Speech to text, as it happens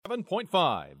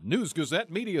7.5 News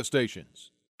Gazette Media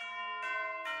Stations.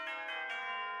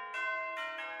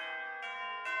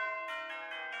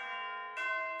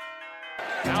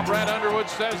 Now Brad Underwood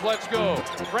says, let's go.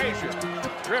 Frazier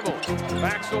dribbles,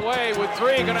 backs away with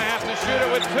three, going to have to shoot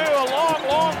it with two. A long,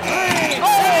 long three.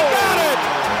 Oh, he got it!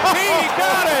 He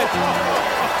got it!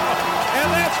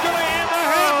 And that's going to end the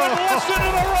half, and listen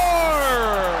to the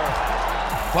roar!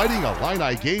 Fighting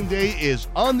Illini Game Day is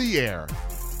on the air.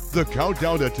 The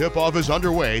countdown to tip-off is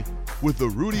underway with the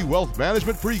Rudy Wealth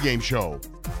Management pregame show.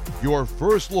 Your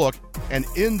first look and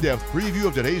in-depth preview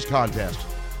of today's contest.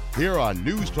 Here on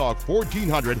News Talk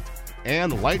 1400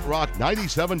 and Light Rock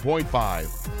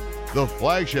 97.5. The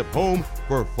flagship home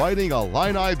for Fighting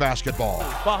Illini basketball.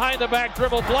 Behind the back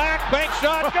dribble, Black, bank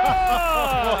shot,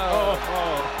 good!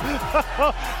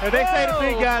 And they say the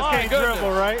big guys can't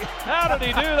dribble, right? How did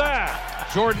he do that?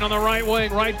 Jordan on the right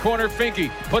wing, right corner,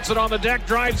 Finke puts it on the deck,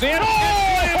 drives in,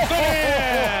 slams it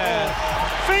in!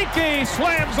 Finke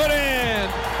slams it in!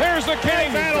 Here's the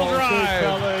Kenny Battle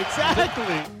drive!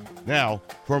 Exactly. Now,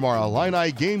 from our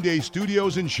Illini Game Day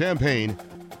studios in Champaign,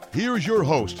 here's your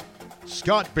host,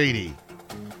 Scott Beatty.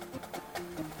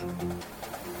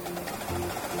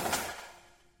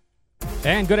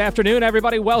 And good afternoon,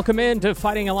 everybody. Welcome in to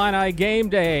Fighting Illini Game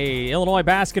Day. Illinois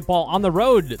basketball on the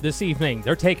road this evening.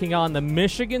 They're taking on the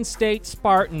Michigan State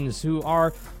Spartans, who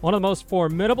are one of the most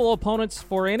formidable opponents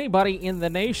for anybody in the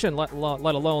nation, let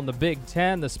alone the Big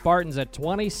Ten. The Spartans at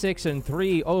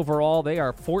 26-3 overall. They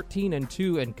are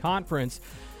 14-2 in conference.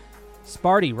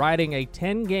 Sparty riding a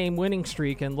 10-game winning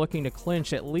streak and looking to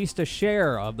clinch at least a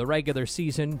share of the regular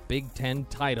season Big Ten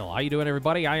title. How you doing,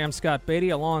 everybody? I am Scott Beatty,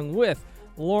 along with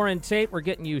Lauren Tate. We're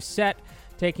getting you set,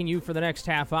 taking you for the next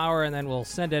half hour, and then we'll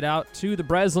send it out to the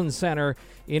Breslin Center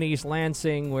in East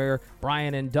Lansing, where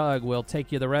Brian and Doug will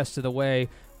take you the rest of the way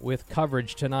with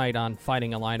coverage tonight on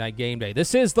Fighting Illini Game Day.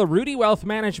 This is the Rudy Wealth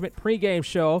Management pregame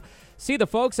show. See the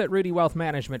folks at Rudy Wealth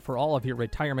Management for all of your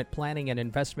retirement planning and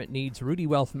investment needs. Rudy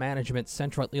Wealth Management,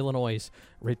 Central Illinois'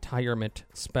 retirement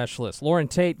specialist. Lauren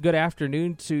Tate, good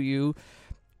afternoon to you.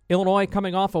 Illinois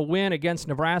coming off a win against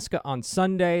Nebraska on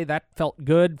Sunday. That felt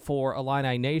good for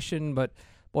Illini Nation, but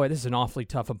boy, this is an awfully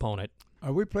tough opponent.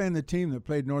 Are we playing the team that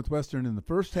played Northwestern in the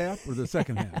first half or the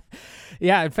second half?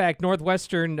 Yeah, in fact,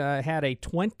 Northwestern had a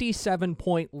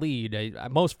 27-point lead.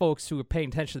 Most folks who are paying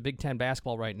attention to the Big Ten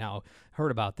basketball right now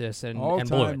heard about this and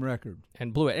blew it. Record.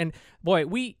 And blew it. And, boy,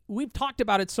 we've talked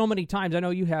about it so many times. I know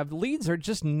you have. Leads are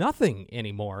just nothing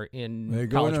anymore in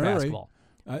college basketball.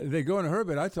 They go in a hurry,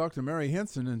 but I talked to Mary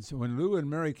Henson, and so when Lou and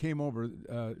Mary came over,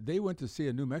 they went to see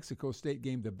a New Mexico State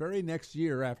game the very next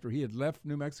year after he had left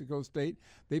New Mexico State.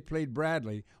 They played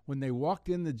Bradley. When they walked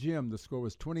in the gym, the score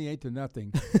was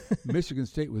 28-0. Michigan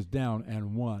State was down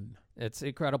and won. It's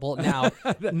incredible. Now,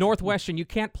 Northwestern, you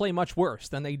can't play much worse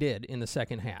than they did in the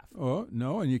second half. Oh,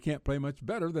 no, and you can't play much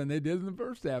better than they did in the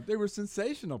first half. They were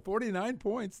sensational, 49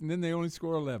 points, and then they only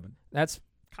score 11. That's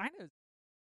kind of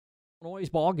Illinois'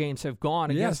 ball games have gone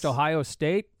against Ohio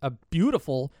State. A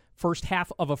beautiful first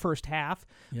half of a first half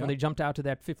when they jumped out to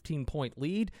that 15-point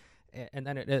lead, and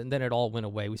then it all went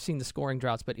away. We've seen the scoring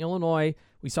droughts, but Illinois,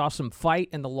 we saw some fight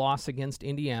in the loss against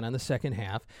Indiana in the second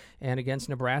half, and against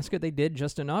Nebraska, they did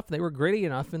just enough. They were gritty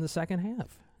enough in the second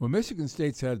half. Well, Michigan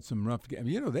State's had some rough games.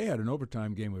 You know, they had an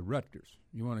overtime game with Rutgers.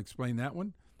 You want to explain that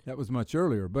one? That was much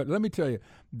earlier. But let me tell you,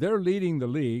 they're leading the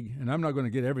league, and I'm not going to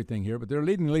get everything here, but they're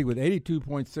leading the league with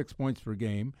 82.6 points per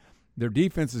game. Their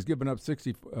defense has given up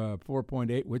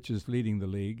 64.8, which is leading the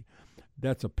league.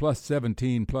 That's a plus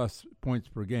 17 plus points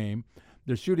per game.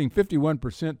 They're shooting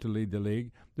 51% to lead the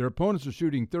league. Their opponents are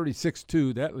shooting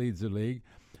 36-2. That leads the league.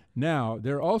 Now,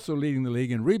 they're also leading the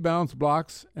league in rebounds,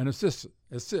 blocks, and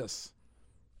assists.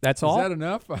 That's all? Is that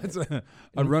enough?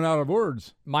 I'd run out of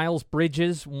words. Miles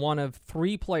Bridges, one of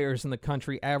three players in the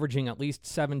country averaging at least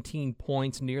 17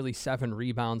 points, nearly 7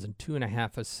 rebounds, and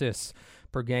 2.5 assists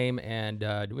per game. And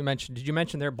did you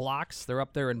mention their blocks? They're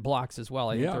up there in blocks as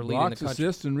well. I think they're leading blocks, the country.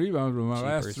 assists, and rebounds were my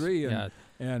last three.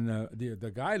 And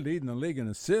the guy leading the league in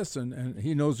assists, and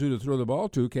he knows who to throw the ball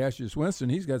to, Cassius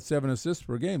Winston. He's got 7 assists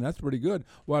per game. That's pretty good,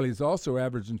 while he's also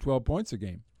averaging 12 points a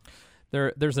game.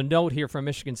 There's a note here from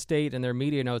Michigan State in their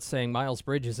media notes saying Miles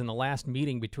Bridges in the last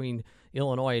meeting between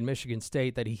Illinois and Michigan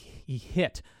State that he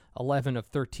hit 11 of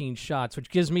 13 shots, which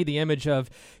gives me the image of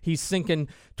he's sinking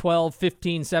 12,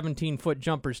 15, 17-foot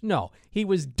jumpers. No, he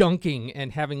was dunking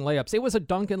and having layups. It was a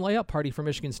dunk and layup party for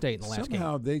Michigan State in the last game.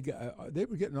 Somehow they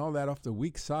were getting all that off the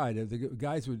weak side. The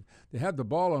guys they had the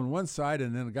ball on one side,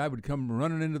 and then a guy would come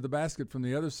running into the basket from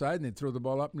the other side, and they'd throw the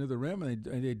ball up near the rim, and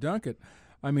they'd dunk it.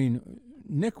 I mean,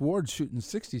 Nick Ward's shooting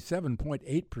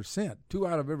 67.8%. 2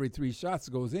 out of every 3 shots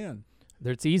goes in.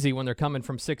 It's easy when they're coming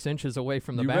from 6 inches away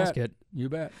from the basket. You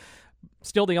bet.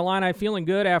 Still, the Illini feeling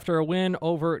good after a win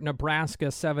over Nebraska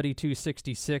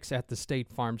 72-66 at the State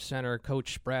Farm Center.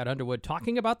 Coach Brad Underwood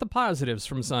talking about the positives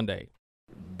from Sunday.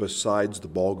 Besides the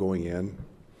ball going in,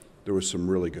 there was some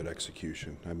really good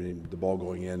execution. I mean, the ball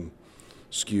going in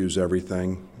skews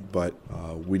everything, but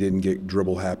we didn't get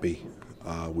dribble happy.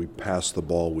 We passed the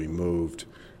ball, we moved,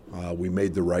 we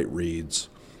made the right reads.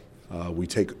 We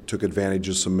took advantage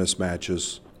of some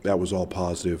mismatches. That was all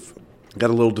positive. Got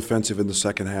a little defensive in the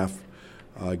second half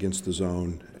against the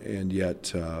zone, and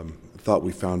yet thought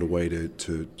we found a way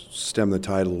to stem the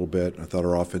tide a little bit. I thought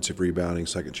our offensive rebounding,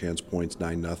 second chance points,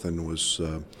 9-0 was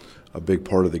a big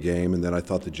part of the game, and then I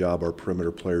thought the job our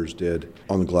perimeter players did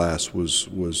on the glass was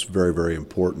very, very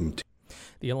important.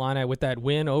 The Illini with that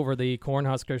win over the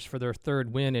Cornhuskers for their 3rd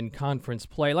win in conference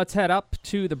play. Let's head up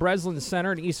to the Breslin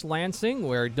Center in East Lansing,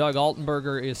 where Doug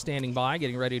Altenberger is standing by,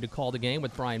 getting ready to call the game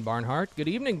with Brian Barnhart. Good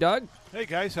evening, Doug. Hey,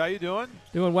 guys. How you doing?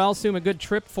 Doing well. Assume a good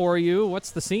trip for you. What's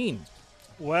the scene?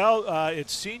 Well,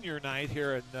 it's senior night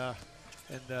here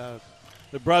in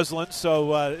the Breslin,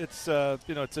 so it's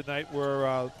it's a night where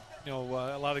a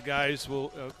lot of guys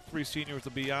will 3 seniors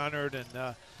will be honored,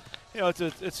 and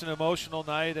it's an emotional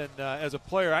night. And as a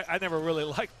player, I never really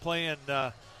liked playing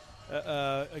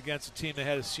against a team that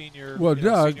had a senior. Well,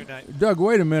 senior night. Doug,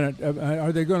 wait a minute.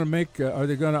 Are they going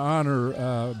to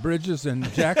honor Bridges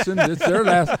and Jackson? It's their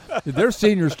last. They're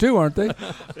seniors too, aren't they?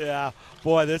 Yeah,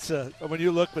 boy, that's when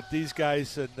you look at these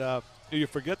guys, and you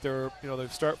forget they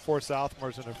start 4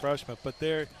 sophomores and a freshman, but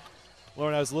they're.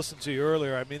 Lauren, I was listening to you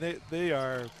earlier. I mean,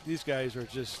 these guys are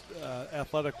just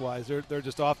athletic-wise, they're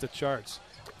just off the charts.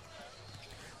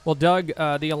 Well, Doug,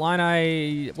 the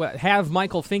Illini have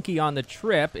Michael Finke on the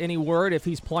trip. Any word if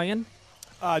he's playing?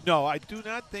 No, I do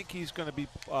not think he's going to be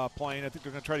playing. I think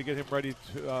they're going to try to get him ready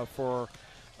for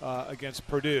against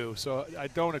Purdue. So I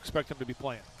don't expect him to be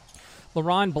playing.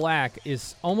 LeRon Black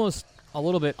is almost a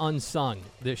little bit unsung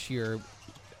this year,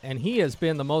 and he has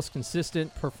been the most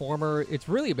consistent performer. It's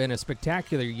really been a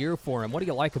spectacular year for him. What do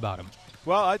you like about him?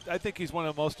 Well, I think he's one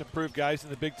of the most improved guys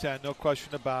in the Big Ten, no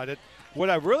question about it. What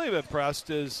I've really been impressed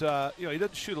is, he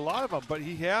doesn't shoot a lot of them, but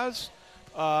he has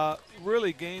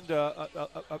really gained a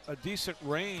decent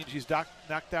range. He's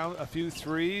knocked down a few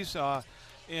threes,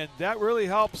 and that really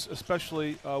helps,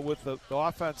 especially with the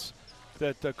offense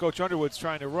that Coach Underwood's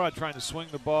trying to swing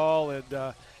the ball. And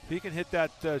if he can hit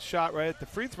that shot right at the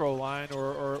free throw line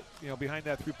or behind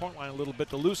that three-point line a little bit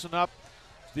to loosen up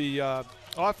the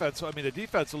the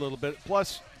defense a little bit.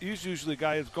 Plus, he's usually the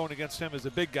guy who's going against him is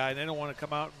a big guy, and they don't want to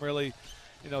come out and really,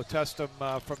 test him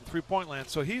from three-point land.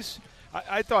 So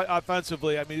I thought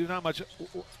offensively, there's not much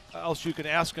else you can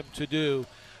ask him to do.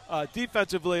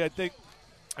 Defensively, I think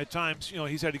at times,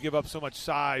 he's had to give up so much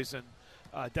size and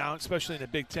down, especially in the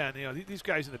Big Ten. These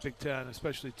guys in the Big Ten,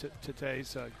 especially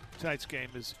tonight's game,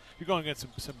 is you're going against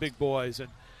some big boys, and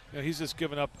he's just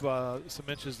given up some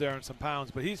inches there and some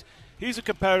pounds. But he's a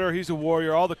competitor. He's a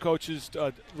warrior. All the coaches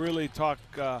really talk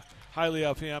highly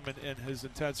of him and his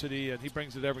intensity, and he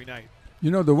brings it every night.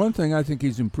 The one thing I think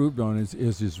he's improved on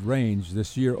is his range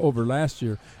this year over last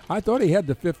year. I thought he had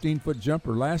the 15-foot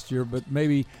jumper last year, but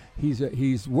maybe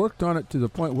he's worked on it to the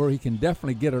point where he can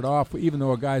definitely get it off, even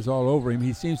though a guy's all over him.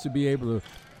 He seems to be able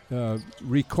to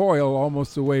recoil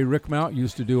almost the way Rick Mount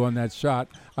used to do on that shot.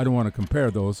 I don't want to compare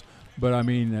those, but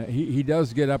he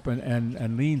does get up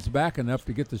and leans back enough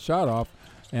to get the shot off,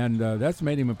 and that's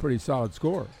made him a pretty solid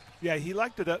scorer. Yeah, he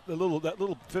liked that little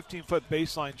 15-foot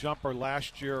baseline jumper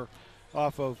last year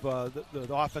off of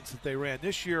the offense that they ran.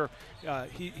 This year,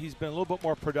 he's been a little bit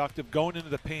more productive going into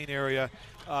the paint area.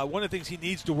 One of the things he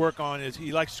needs to work on is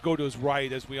he likes to go to his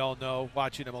right, as we all know,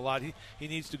 watching him a lot. He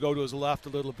needs to go to his left a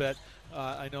little bit.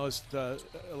 I noticed a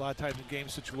lot of times in game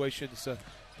situations,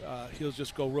 he'll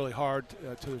just go really hard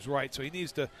to his right. So he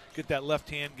needs to get that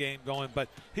left-hand game going. But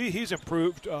he's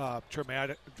improved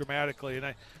dramatically, and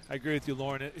I agree with you,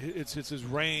 Lauren. It's his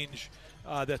range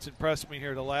that's impressed me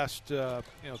here the last 3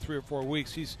 or 4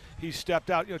 weeks. He's stepped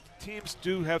out. Teams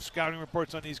do have scouting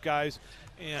reports on these guys,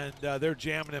 and they're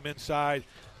jamming him inside.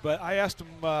 But I asked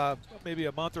him maybe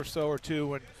a month or so or two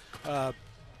when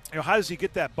how does he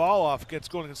get that ball off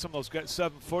going against some of those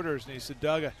 7-footers? And he said,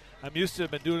 Doug, I'm used to it.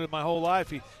 I've been doing it my whole life.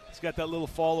 He's got that little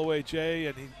fall away J,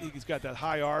 and he's got that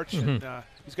high arch, and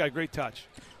he's got a great touch.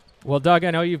 Well, Doug, I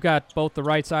know you've got both the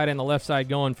right side and the left side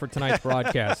going for tonight's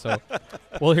broadcast, so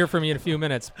we'll hear from you in a few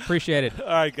minutes. Appreciate it. All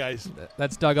right, guys.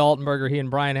 That's Doug Altenberger. He and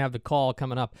Brian have the call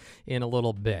coming up in a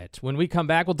little bit. When we come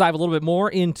back, we'll dive a little bit more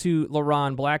into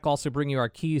LaRon Black, also bring you our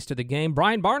keys to the game.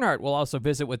 Brian Barnhart will also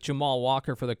visit with Jamal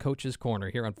Walker for the Coach's Corner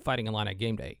here on Fighting Illini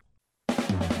Game Day.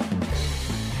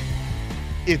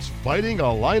 It's Fighting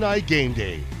Illini Game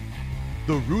Day.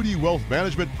 The Rudy Wealth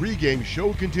Management pregame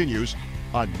show continues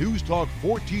on News Talk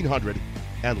 1400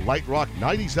 and Light Rock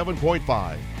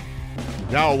 97.5.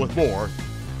 Now with more,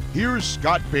 here's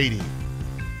Scott Beatty.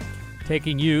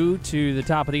 Taking you to the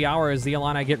top of the hour as the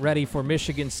Illini get ready for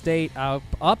Michigan State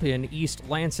up in East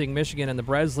Lansing, Michigan in the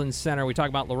Breslin Center. We talk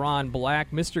about LaRon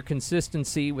Black, Mr.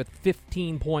 Consistency with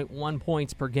 15.1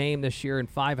 points per game this year and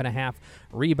 5.5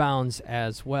 rebounds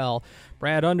as well.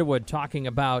 Brad Underwood talking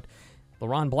about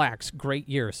LaRon Black's great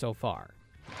year so far.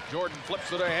 Jordan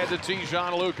flips it ahead to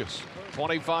Tejon Lucas.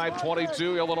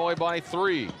 25-22, Illinois by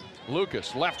 3.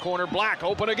 Lucas, left corner, Black,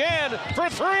 open again for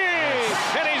 3,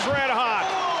 and he's red hot.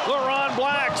 LaRon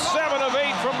Black, 7 of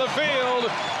 8 from the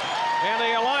field, and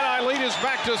the Illini lead is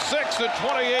back to 6 at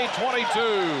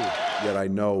 28-22. Yet I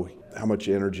know how much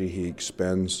energy he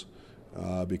expends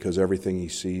because everything he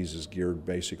sees is geared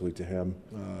basically to him.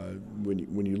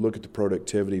 When you look at the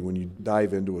productivity, when you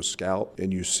dive into a scout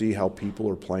and you see how people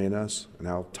are playing us and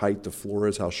how tight the floor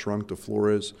is, how shrunk the floor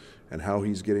is, and how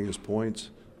he's getting his points,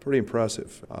 pretty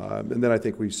impressive. And then I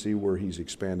think we see where he's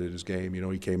expanded his game. You know,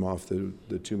 he came off the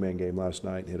two-man game last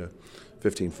night and hit a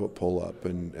 15-foot pull-up,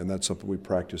 and that's something we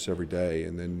practice every day.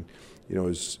 And then, you know,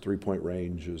 his three-point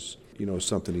range is, you know,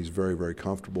 something he's very, very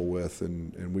comfortable with,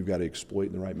 and we've got to exploit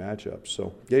in the right matchups.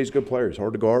 So, yeah, he's a good player. He's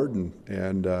hard to guard, and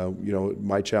you know,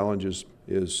 my challenge is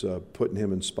putting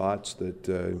him in spots that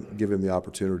give him the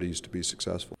opportunities to be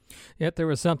successful. Yet there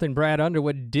was something Brad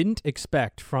Underwood didn't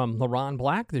expect from LaRon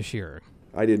Black this year.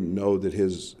 I didn't know that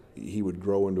he would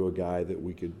grow into a guy that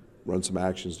we could run some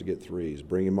actions to get threes,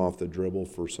 bring him off the dribble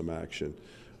for some action.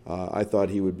 I thought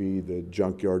he would be the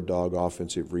junkyard dog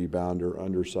offensive rebounder,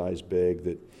 undersized big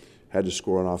that had to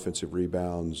score on offensive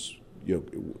rebounds, you know,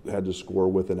 had to score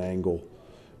with an angle.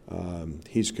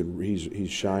 He's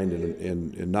shined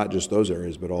in not just those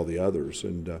areas, but all the others.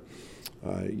 And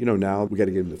you know, now we got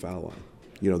to get him to the foul line.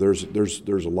 You know,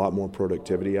 there's a lot more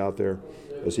productivity out there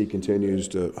as he continues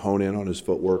to hone in on his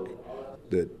footwork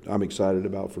that I'm excited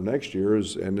about for next year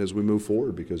and as we move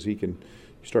forward, because he can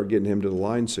start getting him to the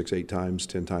line 6, 8 times,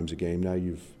 10 times a game. Now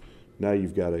you've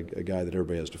got a guy that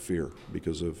everybody has to fear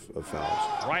because of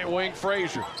fouls. Right wing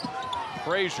Frazier.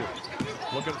 Frazier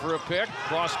looking for a pick.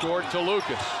 Cross court to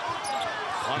Lucas.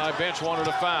 On a bench wanted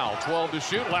a foul. 12 to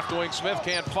shoot. Left wing Smith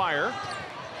can't fire.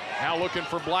 Now looking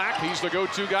for Black. He's the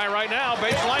go-to guy right now.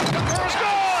 Baseline. First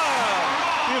goal!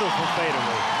 Beautiful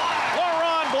fadeaway.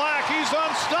 LaRon Black, he's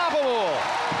unstoppable.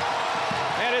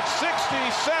 And it's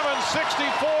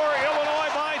 67-64,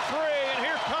 Illinois by 3. And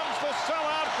here comes the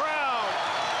sellout crowd.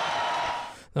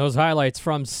 Those highlights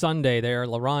from Sunday there,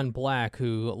 LaRon Black,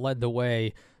 who led the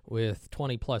way with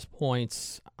 20-plus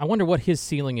points. I wonder what his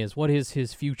ceiling is. What is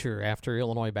his future after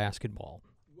Illinois basketball?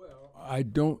 Well, I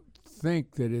don't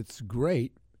think that it's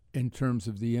great in terms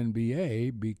of the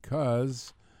NBA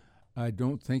because I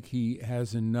don't think he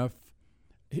has enough.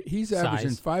 He's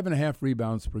averaging 5.5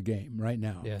 rebounds per game right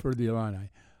now for the Illini.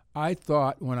 I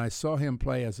thought when I saw him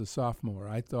play as a sophomore,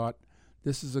 I thought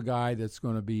this is a guy that's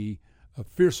going to be a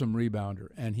fearsome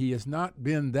rebounder, and he has not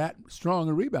been that strong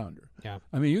a rebounder. Yeah.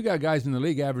 I mean, you got guys in the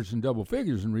league averaging double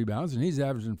figures in rebounds, and he's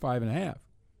averaging 5.5.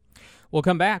 We'll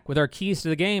come back with our keys to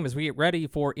the game as we get ready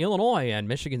for Illinois and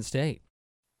Michigan State.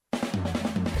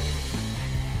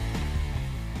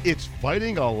 It's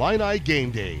Fighting Illini Game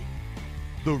Day.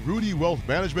 The Rudy Wealth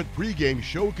Management pregame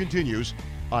show continues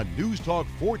on News Talk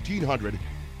 1400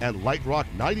 and Light Rock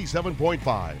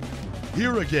 97.5.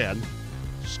 Here again,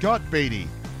 Scott Beatty.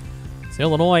 It's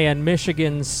Illinois and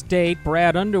Michigan State.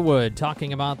 Brad Underwood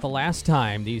talking about the last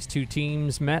time these two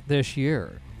teams met this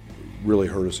year. Really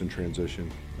hurt us in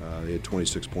transition. They had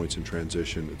 26 points in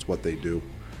transition. It's what they do.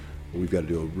 We've got to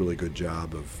do a really good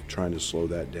job of trying to slow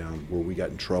that down. Where we got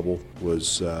in trouble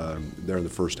was there in the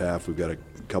first half. We've got a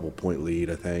couple-point lead,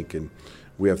 I think, and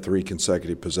we have 3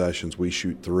 consecutive possessions. We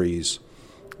shoot threes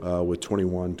with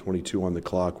 21, 22 on the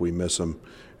clock. We miss them,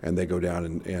 and they go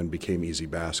down and became easy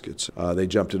baskets. They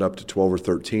jumped it up to 12 or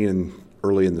 13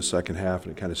 early in the second half,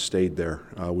 and it kind of stayed there.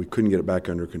 We couldn't get it back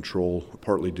under control,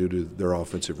 partly due to their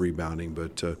offensive rebounding.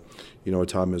 But, you know, a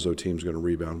Tom Izzo team's going to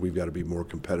rebound. We've got to be more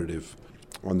competitive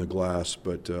on the glass,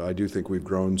 but I do think we've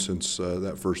grown since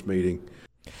that first meeting.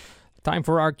 Time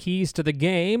for our keys to the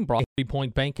game. Brought to you by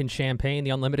Point Bank in Champaign, the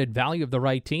unlimited value of the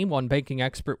right team. One banking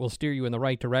expert will steer you in the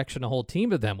right direction. A whole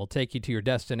team of them will take you to your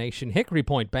destination. Hickory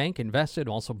Point Bank invested.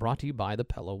 Also brought to you by the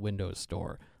Pella Windows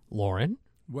Store. Lauren?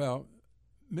 Well,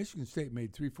 Michigan State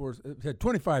had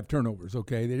 25 turnovers,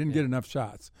 okay? They didn't get enough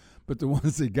shots. But the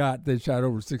ones they got, they shot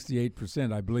over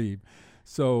 68%, I believe.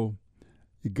 So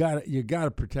you got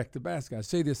to protect the basket. I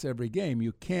say this every game.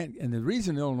 You can't, and the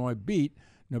reason Illinois beat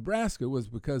Nebraska was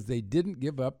because they didn't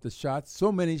give up the shots,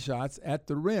 so many shots at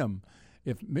the rim.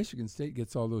 If Michigan State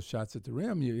gets all those shots at the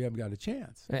rim, you haven't got a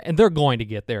chance. And they're going to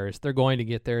get theirs. But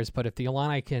if the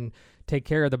Illini can take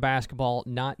care of the basketball,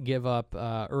 not give up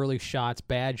early shots,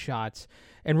 bad shots,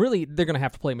 and really they're going to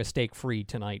have to play mistake-free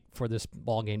tonight for this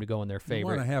ball game to go in their favor. You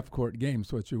want a half-court game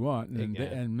is what you want,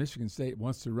 and Michigan State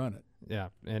wants to run it. Yeah,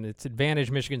 and it's advantage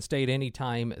Michigan State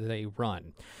anytime they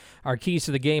run. Our keys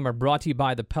to the game are brought to you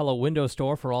by the Pella Window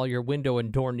Store. For all your window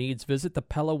and door needs, visit the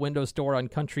Pella Window Store on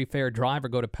Country Fair Drive or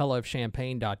go to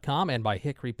PellaofChampaign.com, and by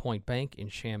Hickory Point Bank in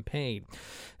Champaign.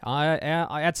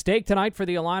 At stake tonight for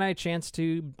the Illini, a chance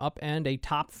to upend a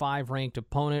top 5 ranked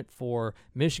opponent for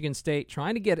Michigan State,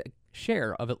 trying to get a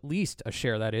share of at least a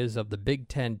share, that is, of the Big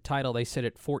Ten title. They sit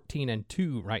at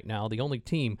 14-2 right now, the only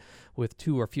team with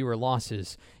 2 or fewer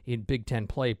losses in Big Ten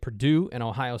play. Purdue and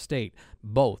Ohio State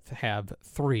both have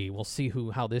 3. We'll see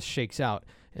how this shakes out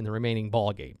in the remaining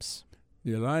ball games.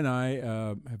 The Illini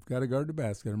have got to guard the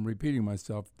basket. I'm repeating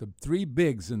myself. The 3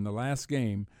 bigs in the last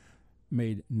game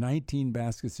made 19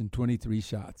 baskets and 23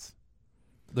 shots.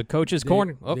 The coach's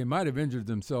corner. They might have injured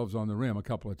themselves on the rim a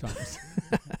couple of times.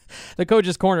 The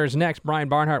coach's corner is next. Brian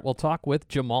Barnhart will talk with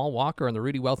Jamal Walker on the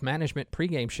Rudy Wealth Management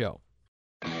pregame show.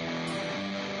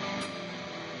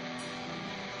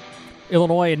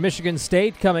 Illinois and Michigan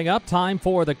State coming up. Time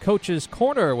for the coach's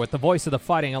corner with the voice of the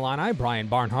Fighting Illini, Brian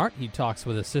Barnhart. He talks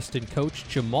with assistant coach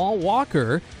Jamal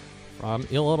Walker from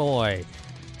Illinois.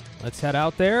 Let's head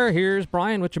out there. Here's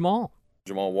Brian with Jamal.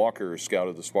 Jamal Walker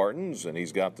scouted the Spartans, and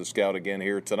he's got the scout again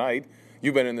here tonight.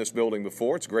 You've been in this building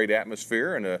before. It's a great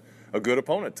atmosphere and a good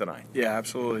opponent tonight. Yeah,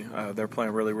 absolutely. They're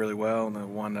playing really, really well, and they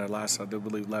won their last, I do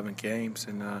believe, 11 games.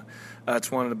 And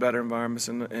it's one of the better environments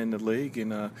in the league,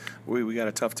 and we got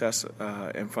a tough test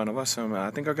in front of us. And I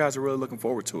think our guys are really looking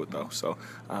forward to it, though. So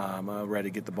I'm ready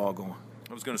to get the ball going.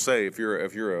 I was going to say, if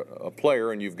you're a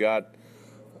player and you've got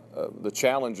the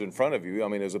challenge in front of you, I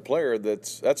mean, as a player,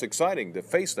 that's exciting to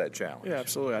face that challenge. Yeah,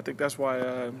 absolutely. I think that's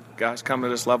why guys come to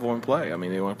this level and play. I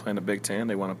mean, they want to play in the Big Ten.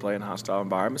 They want to play in hostile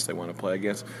environments. They want to play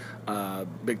against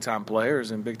big-time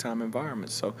players in big-time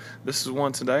environments. So this is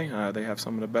one today. They have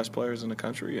some of the best players in the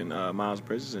country, and Miles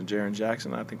Bridges and Jaren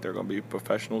Jackson. I think they're going to be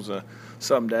professionals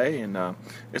someday, and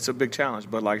it's a big challenge.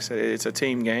 But like I said, it's a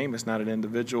team game. It's not an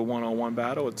individual one-on-one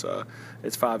battle.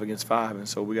 It's 5 against 5, and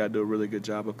so we got to do a really good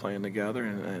job of playing together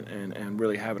and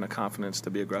really having a confidence to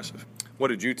be aggressive. What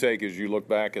did you take as you look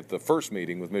back at the first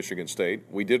meeting with Michigan State?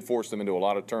 We did force them into a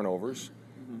lot of turnovers.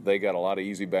 Mm-hmm. They got a lot of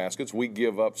easy baskets. We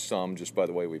give up some just by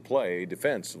the way we play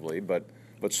defensively, but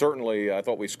certainly I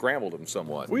thought we scrambled them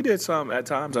somewhat. We did some at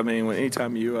times. I mean,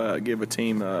 anytime you give a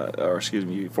team,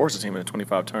 you force a team into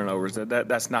 25 turnovers,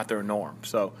 that's not their norm.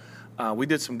 So we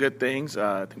did some good things.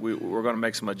 I think we're going to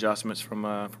make some adjustments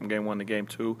from game 1 to game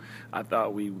 2. I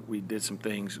thought we did some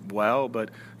things well, but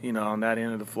on that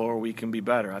end of the floor we can be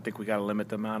better. I think we got to limit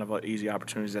the amount of easy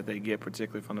opportunities that they get,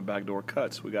 particularly from the backdoor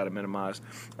cuts. We got to minimize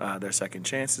their second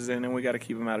chances, and then we got to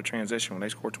keep them out of transition. When they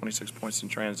score 26 points in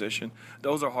transition,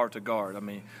 those are hard to guard. I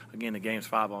mean, again, the game's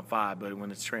 5-on-5, but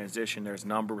when it's transition, there's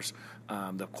numbers.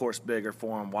 The court's bigger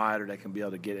for them, wider. They can be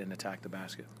able to get and attack the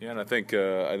basket. Yeah, and I think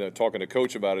talking to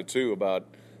Coach about it too, about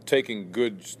taking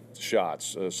good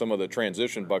shots. Some of the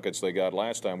transition buckets they got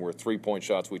last time were 3-point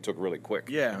shots we took really quick.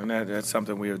 Yeah, and that's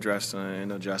something we addressed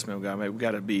in adjustment. We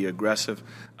got to be aggressive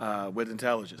with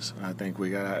intelligence. I think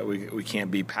we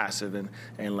can't be passive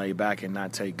and lay back and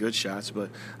not take good shots, but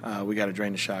we got to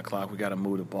drain the shot clock. We got to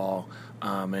move the ball,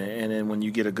 and then when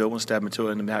you get a good one, step into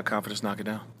it and have confidence, knock it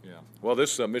down. Yeah. Well,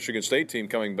 this Michigan State team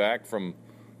coming back from,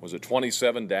 was it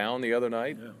 27 down the other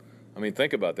night? Yeah. I mean,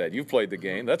 think about that. You've played the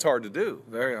game. That's hard to do.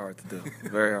 Very hard to do.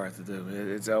 Very hard to do.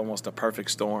 It's almost a perfect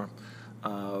storm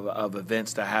of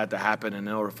events that had to happen in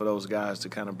order for those guys to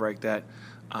kind of break that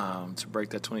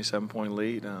 27-point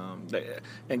lead.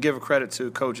 And give a credit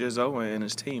to Coach Izzo and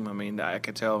his team. I mean, I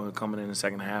could tell coming in the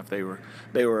second half they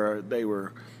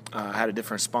had a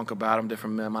different spunk about them,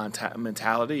 different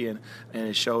mentality, and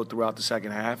it showed throughout the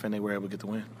second half, and they were able to get the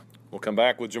win. We'll come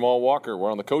back with Jamal Walker. We're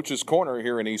on the Coach's Corner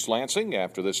here in East Lansing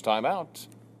after this timeout.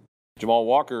 Jamal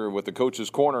Walker with the Coach's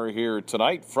Corner here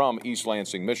tonight from East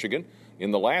Lansing, Michigan. In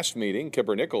the last meeting,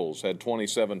 Kipper Nichols had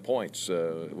 27 points.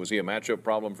 Was he a matchup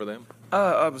problem for them?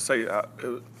 I would say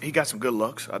he got some good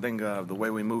looks. I think the way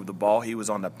we moved the ball, he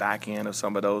was on the back end of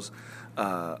some of those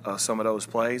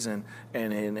plays, and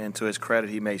to his credit,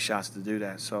 he made shots to do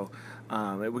that. So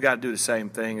we got to do the same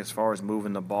thing as far as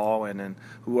moving the ball, and then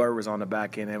whoever's on the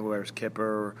back end, whether it's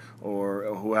Kipper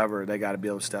or whoever, they got to be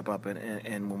able to step up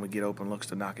and when we get open looks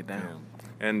to knock it down. Yeah.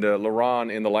 And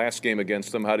LeRon in the last game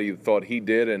against them, how do you thought he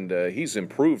did? And he's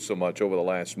improved so much over the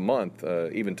last month,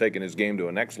 even taking his game to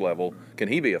a next level. Can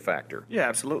he be a factor? Yeah,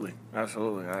 absolutely.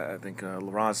 Absolutely. I think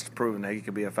LeRon's proven that he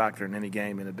could be a factor in any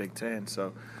game in the Big Ten.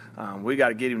 So we got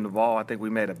to get him the ball. I think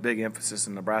we made a big emphasis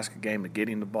in the Nebraska game to get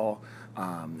him the ball.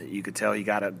 You could tell he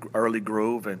got an early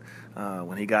groove, and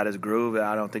when he got his groove,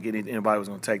 I don't think anybody was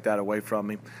going to take that away from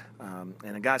him.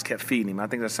 And the guys kept feeding him. I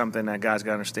think that's something that guys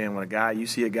got to understand. When you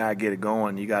see a guy get it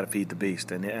going, you got to feed the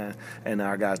beast. And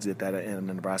our guys did that in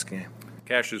the Nebraska game.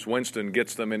 Cassius Winston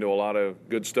gets them into a lot of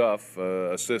good stuff.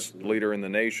 Assist leader in the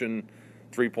nation,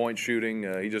 three-point shooting.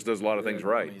 He just does a lot of things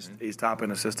right. He's top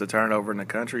in assist to turnover in the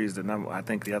country. He's the number. I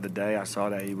think the other day I saw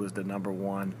that he was the number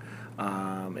one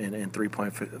in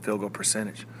three-point field goal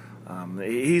percentage.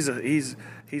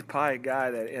 He's probably a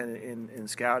guy that in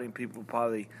scouting people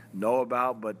probably know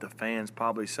about, but the fans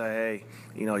probably say,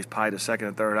 hey, he's probably the second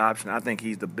or third option. I think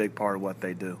he's the big part of what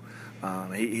they do.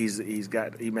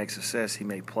 He makes assists, he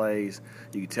makes plays.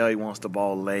 You can tell he wants the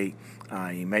ball late.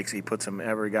 He puts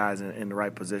every guys in the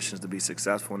right positions to be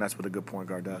successful, and that's what a good point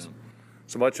guard does.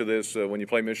 So much of this when you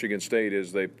play Michigan State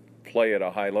is they play at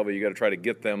a high level. You got to try to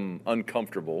get them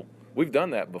uncomfortable. We've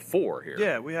done that before here.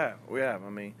 Yeah, we have. I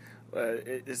mean,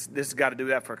 this has got to do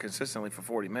that consistently for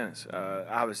 40 minutes.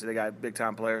 Obviously, they got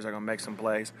big-time players. They're going to make some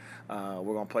plays. We're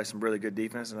going to play some really good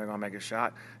defense, and they're going to make a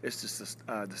shot. It's just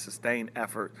the sustained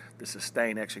effort, the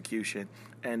sustained execution,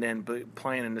 and then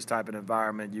playing in this type of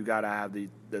environment, you got to have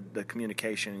the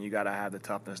communication, and you got to have the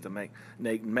toughness to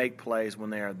make plays when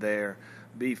they are there,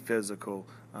 be physical,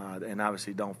 and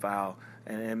obviously don't foul,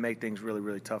 and make things really,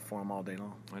 really tough for them all day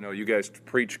long. I know you guys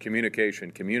preach communication,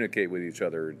 communicate with each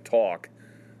other, talk.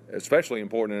 Especially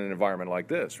important in an environment like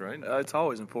this, right? It's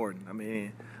always important. I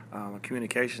mean,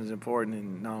 communication is important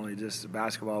in not only just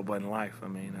basketball but in life. I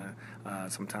mean,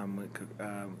 sometimes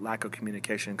lack of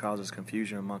communication causes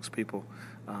confusion amongst people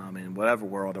in whatever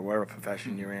world or whatever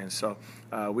profession you're in. So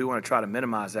we want to try to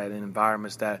minimize that in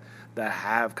environments that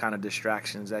have kind of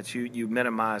distractions, that you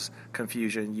minimize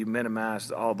confusion, you minimize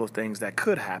all those things that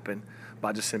could happen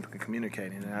by just simply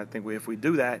communicating. And I think if we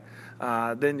do that,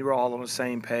 then we're all on the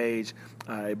same page.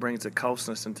 It brings the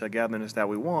closeness and togetherness that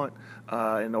we want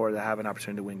in order to have an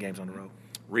opportunity to win games on the road.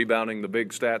 Rebounding the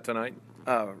big stat tonight?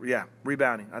 Yeah,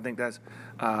 rebounding. I think that's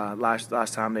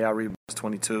last time they out-rebounded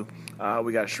 22.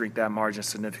 We got to shrink that margin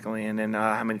significantly, and then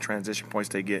how many transition points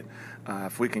they get.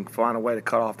 If we can find a way to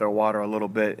cut off their water a little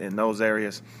bit in those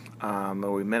areas,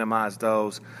 or we minimize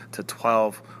those to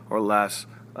 12 or less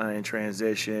in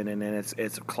transition, and then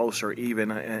it's closer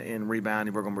even in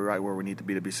rebounding, we're going to be right where we need to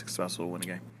be successful to win the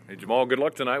game. Hey, Jamal, good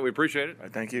luck tonight. We appreciate it. All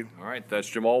right, thank you. All right, that's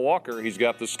Jamal Walker. He's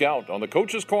got the scout on the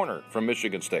Coach's Corner from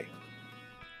Michigan State.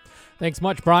 Thanks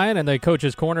much, Brian. And the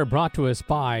Coach's Corner brought to us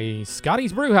by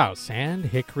Scotty's Brewhouse and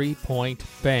Hickory Point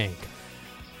Bank.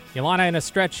 Illini in a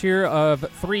stretch here of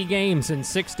 3 games in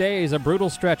 6 days, a brutal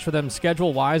stretch for them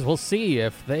schedule-wise. We'll see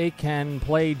if they can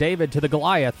play David to the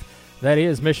Goliath that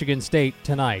is Michigan State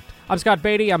tonight. I'm Scott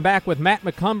Beatty. I'm back with Matt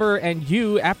McCumber and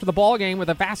you after the ball game with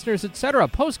the Fasteners Etc.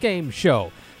 post-game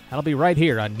show. That'll be right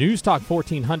here on News Talk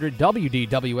 1400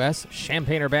 WDWS,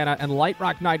 Champaign-Urbana, and Light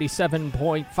Rock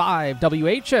 97.5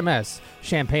 WHMS,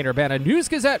 Champaign-Urbana News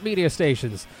Gazette media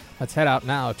stations. Let's head out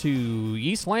now to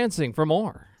East Lansing for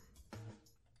more.